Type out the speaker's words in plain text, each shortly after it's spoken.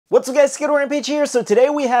What's up guys, SkittleRampage here. So today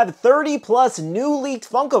we have 30 plus new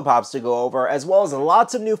leaked Funko Pops to go over, as well as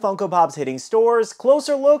lots of new Funko Pops hitting stores,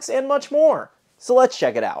 closer looks, and much more. So let's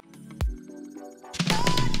check it out.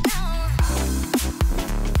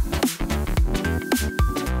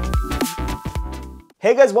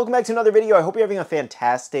 Hey guys, welcome back to another video. I hope you're having a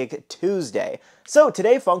fantastic Tuesday. So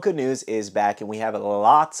today Funko News is back and we have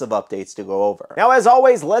lots of updates to go over. Now as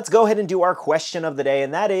always, let's go ahead and do our question of the day,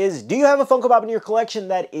 and that is, do you have a Funko Pop in your collection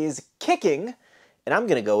that is kicking? And I'm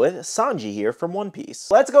gonna go with Sanji here from One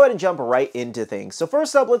Piece. Let's go ahead and jump right into things. So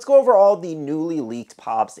first up, let's go over all the newly leaked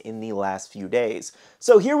Pops in the last few days.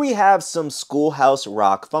 So here we have some Schoolhouse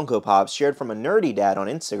Rock Funko Pops shared from a nerdy dad on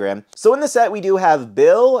Instagram. So in the set, we do have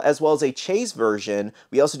Bill, as well as a Chase version.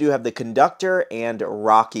 We also do have the Conductor and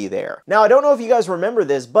Rocky there. Now, I don't know if you guys remember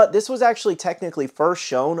this, but this was actually technically first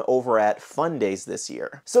shown over at Fun Days this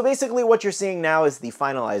year. So basically what you're seeing now is the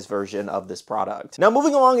finalized version of this product. Now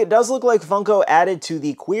moving along, it does look like Funko added to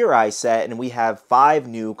the Queer Eye set, and we have 5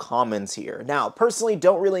 new commons here. Now, personally,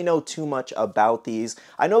 don't really know too much about these.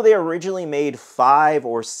 I know they originally made 5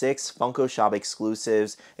 or 6 Funko Shop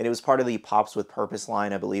exclusives, and it was part of the Pops with Purpose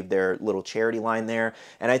line, I believe their little charity line there,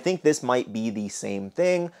 and I think this might be the same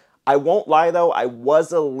thing. I won't lie though, I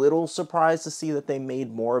was a little surprised to see that they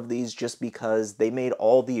made more of these, just because they made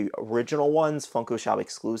all the original ones Funko Shop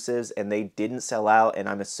exclusives and they didn't sell out, and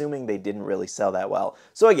I'm assuming they didn't really sell that well.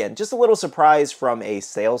 So again, just a little surprise from a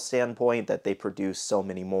sales standpoint that they produced so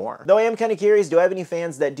many more. Though I am kind of curious, do I have any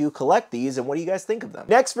fans that do collect these, and what do you guys think of them?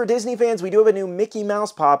 Next, for Disney fans, we do have a new Mickey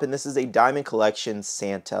Mouse Pop, and this is a Diamond Collection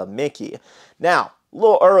Santa Mickey. Now, a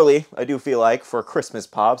little early, I do feel like, for Christmas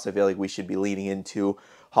Pops. I feel like we should be leaning into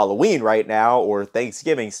Halloween right now, or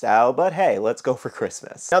Thanksgiving style, but hey, let's go for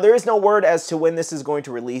Christmas. Now, there is no word as to when this is going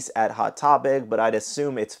to release at Hot Topic, but I'd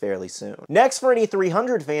assume it's fairly soon. Next, for any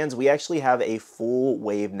 300 fans, we actually have a full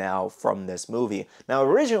wave now from this movie. Now,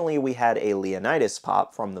 originally we had a Leonidas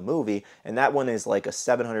Pop from the movie, and that one is like a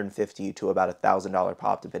 $750 to about $1,000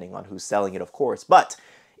 pop, depending on who's selling it, of course, but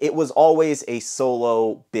it was always a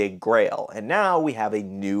solo big grail, and now we have a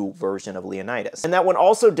new version of Leonidas. And that one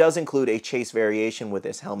also does include a Chase variation with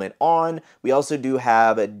his helmet on. We also do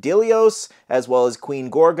have Dilios, as well as Queen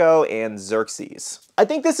Gorgo and Xerxes. I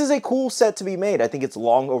think this is a cool set to be made. I think it's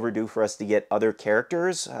long overdue for us to get other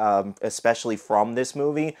characters, especially from this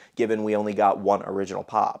movie, given we only got one original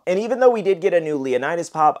Pop. And even though we did get a new Leonidas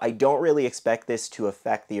Pop, I don't really expect this to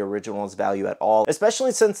affect the original's value at all,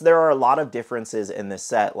 especially since there are a lot of differences in this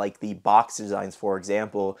set, like the box designs, for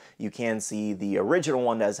example. You can see the original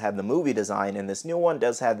one does have the movie design, and this new one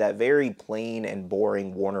does have that very plain and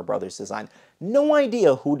boring Warner Brothers design. No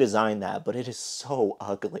idea who designed that, but it is so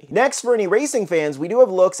ugly. Next, for any racing fans, we do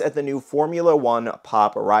have looks at the new Formula One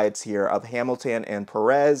Pop rides here of Hamilton and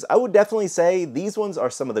Perez. I would definitely say these ones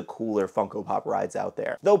are some of the cooler Funko Pop rides out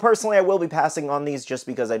there. Though personally, I will be passing on these just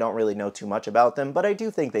because I don't really know too much about them, but I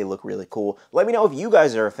do think they look really cool. Let me know if you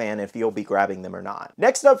guys are a fan, if you'll be grabbing them or not.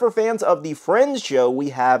 Next up, for fans of the Friends show, we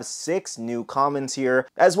have 6 new commons here,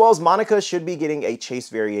 as well as Monica should be getting a Chase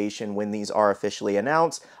variation when these are officially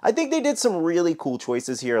announced. I think they did some really cool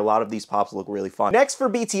choices here. A lot of these Pops look really fun. Next, for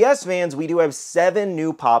BTS fans, we do have 7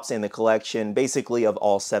 new Pops in the collection, basically of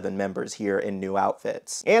all 7 members here in new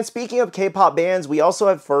outfits. And speaking of K-pop bands, we also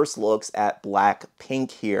have first looks at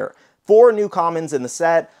BLACKPINK here. 4 new commons in the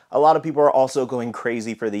set. A lot of people are also going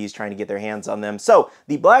crazy for these, trying to get their hands on them. So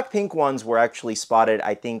the BLACKPINK ones were actually spotted,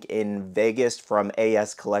 I think, in Vegas from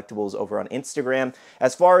AS Collectibles over on Instagram.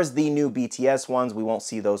 As far as the new BTS ones, we won't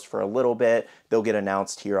see those for a little bit. They'll get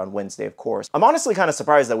announced here on Wednesday, of course. I'm honestly kind of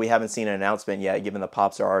surprised that we haven't seen an announcement yet, given the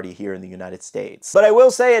Pops are already here in the United States. But I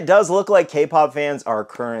will say it does look like K-pop fans are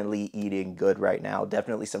currently eating good right now.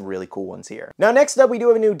 Definitely some really cool ones here. Now, next up, we do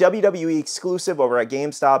have a new WWE exclusive over at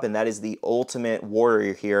GameStop, and that is the Ultimate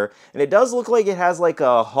Warrior here. And it does look like it has like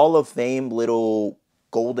a Hall of Fame little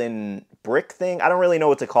golden brick thing. I don't really know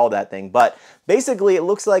what to call that thing, but basically it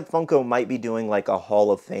looks like Funko might be doing like a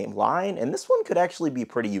Hall of Fame line, and this one could actually be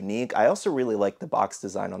pretty unique. I also really like the box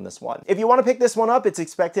design on this one. If you want to pick this one up, it's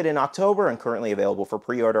expected in October and currently available for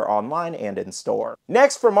pre-order online and in store.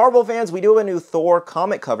 Next, for Marvel fans, we do have a new Thor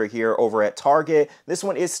comic cover here over at Target. This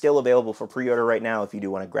one is still available for pre-order right now if you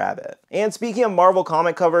do want to grab it. And speaking of Marvel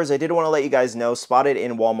comic covers, I did want to let you guys know, spotted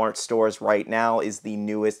in Walmart stores right now is the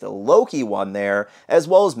newest Loki one there, as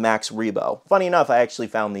well as Max Rebo. Funny enough, I actually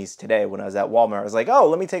found these today when I was at Walmart. I was like, oh,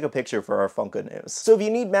 let me take a picture for our Funko News. So if you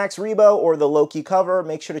need Max Rebo or the Loki cover,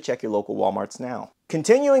 make sure to check your local Walmarts now.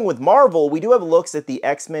 Continuing with Marvel, we do have looks at the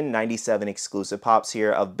X-Men '97 exclusive Pops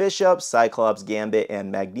here of Bishop, Cyclops, Gambit,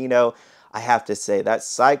 and Magneto. I have to say that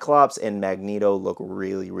Cyclops and Magneto look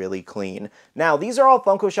really, really clean. Now, these are all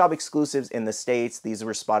Funko Shop exclusives in the States. These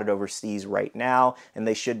were spotted overseas right now, and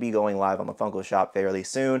they should be going live on the Funko Shop fairly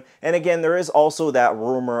soon. And again, there is also that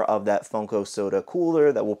rumor of that Funko Soda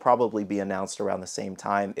cooler that will probably be announced around the same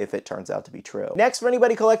time if it turns out to be true. Next, for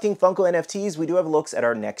anybody collecting Funko NFTs, we do have looks at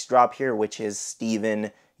our next drop here, which is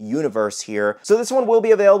Steven Universe here. So this one will be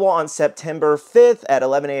available on September 5th at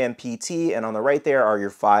 11 a.m. PT, and on the right there are your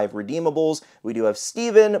 5 redeemables. We do have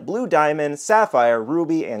Steven, Blue Diamond, Sapphire,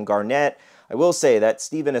 Ruby, and Garnet. I will say that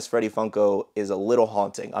Steven as Freddy Funko is a little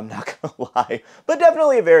haunting, I'm not gonna lie, but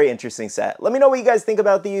definitely a very interesting set. Let me know what you guys think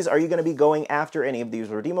about these. Are you gonna be going after any of these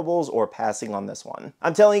redeemables or passing on this one?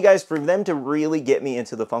 I'm telling you guys, for them to really get me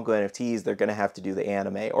into the Funko NFTs, they're gonna have to do the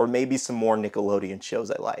anime or maybe some more Nickelodeon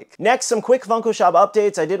shows I like. Next, some quick Funko Shop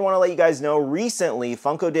updates. I did wanna let you guys know recently,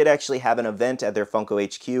 Funko did actually have an event at their Funko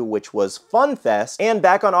HQ, which was Fun Fest, and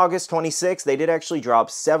back on August 26th, they did actually drop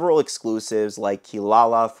several exclusives like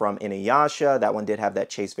Kilala from Inuyasha. That one did have that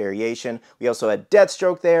chase variation. We also had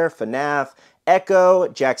Deathstroke there, FNAF, Echo,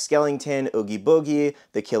 Jack Skellington, Oogie Boogie,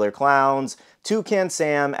 the Killer Clowns, Toucan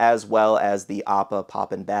Sam, as well as the Appa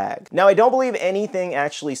Poppin' Bag. Now, I don't believe anything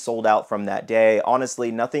actually sold out from that day.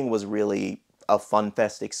 Honestly, nothing was really a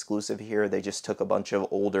FunFest exclusive here. They just took a bunch of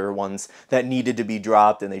older ones that needed to be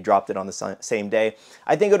dropped and they dropped it on the same day.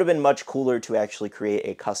 I think it would have been much cooler to actually create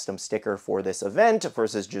a custom sticker for this event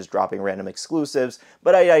versus just dropping random exclusives,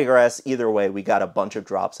 but I digress. Either way, we got a bunch of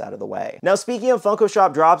drops out of the way. Now, speaking of Funko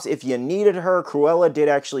Shop drops, if you needed her, Cruella did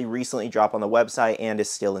actually recently drop on the website and is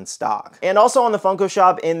still in stock. And also on the Funko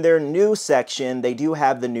Shop, in their new section, they do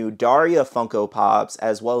have the new Daria Funko Pops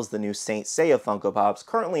as well as the new Saint Seiya Funko Pops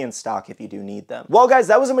currently in stock if you do need them. Well, guys,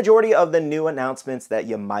 that was a majority of the new announcements that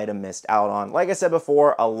you might have missed out on. Like I said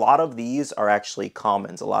before, a lot of these are actually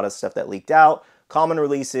commons. A lot of stuff that leaked out, common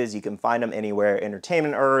releases, you can find them anywhere.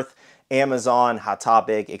 Entertainment Earth, Amazon, Hot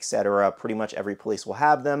Topic, etc. Pretty much every place will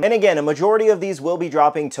have them. And again, a majority of these will be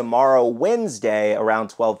dropping tomorrow, Wednesday, around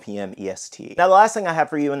 12 p.m. EST. Now, the last thing I have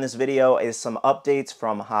for you in this video is some updates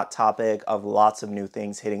from Hot Topic of lots of new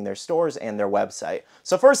things hitting their stores and their website.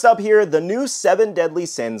 So first up here, the new 7 Deadly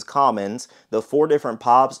Sins Commons, the 4 different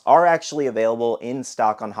pops, are actually available in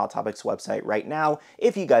stock on Hot Topic's website right now,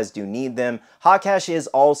 if you guys do need them. Hot Cash is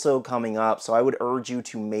also coming up, so I would urge you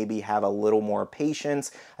to maybe have a little more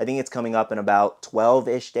patience. I think it's coming up in about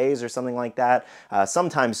 12-ish days or something like that,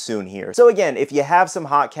 sometime soon here. So again, if you have some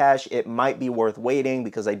Hot Cash, it might be worth waiting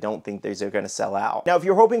because I don't think these are going to sell out. Now, if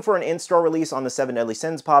you're hoping for an in-store release on the 7 Deadly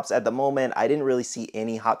Sins Pops, at the moment, I didn't really see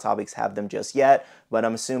any Hot Topics have them just yet, but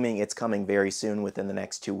I'm assuming it's coming very soon within the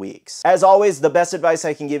next 2 weeks. As always, the best advice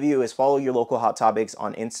I can give you is follow your local Hot Topics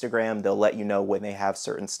on Instagram. They'll let you know when they have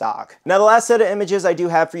certain stock. Now, the last set of images I do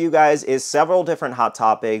have for you guys is several different Hot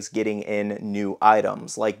Topics getting in new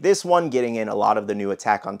items, like this one getting in a lot of the new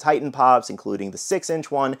Attack on Titan pops, including the 6-inch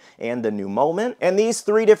one and the new Moment. And these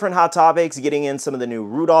 3 different Hot Topics getting in some of the new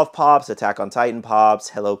Rudolph pops, Attack on Titan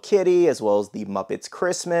pops, Hello Kitty, as well as the Muppets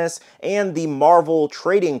Christmas, and the Marvel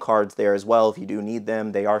trading cards there as well if you do need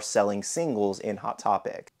them. They are selling singles in Hot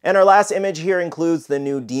Topic. And our last image here includes the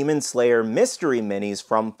new Demon Slayer mystery minis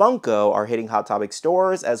from Funko are hitting Hot Topic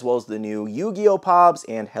stores, as well as the new Yu-Gi-Oh! Pops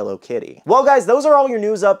and Hello Kitty. Well, guys, those are all your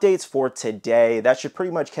news updates for today. That should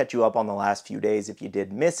pretty much catch you up on the last few days if you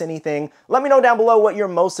did miss anything. Let me know down below what you're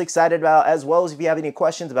most excited about, as well as if you have any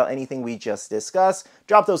questions about anything we just discussed.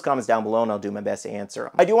 Drop those comments down below and I'll do my best to answer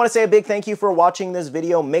them. I do want to say a big thank you for watching this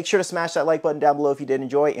video. Make sure to smash that like button down below if you did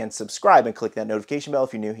enjoy, and subscribe and click that notification bell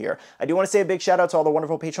if you're new here. I do want to say a big shout out to all the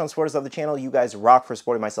wonderful Patreon supporters of the channel. You guys rock for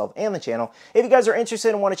supporting myself and the channel. If you guys are interested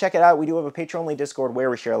and want to check it out, we do have a Patreon-only Discord where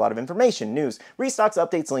we share a lot of information, news, restocks,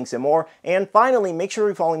 updates, links, and more. And finally, make sure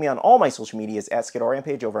you're following me on all my social medias at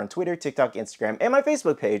SkittleRampage over on Twitter, TikTok, Instagram, and my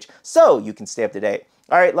Facebook page so you can stay up to date.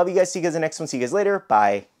 All right, love you guys. See you guys in the next one. See you guys later.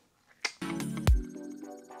 Bye.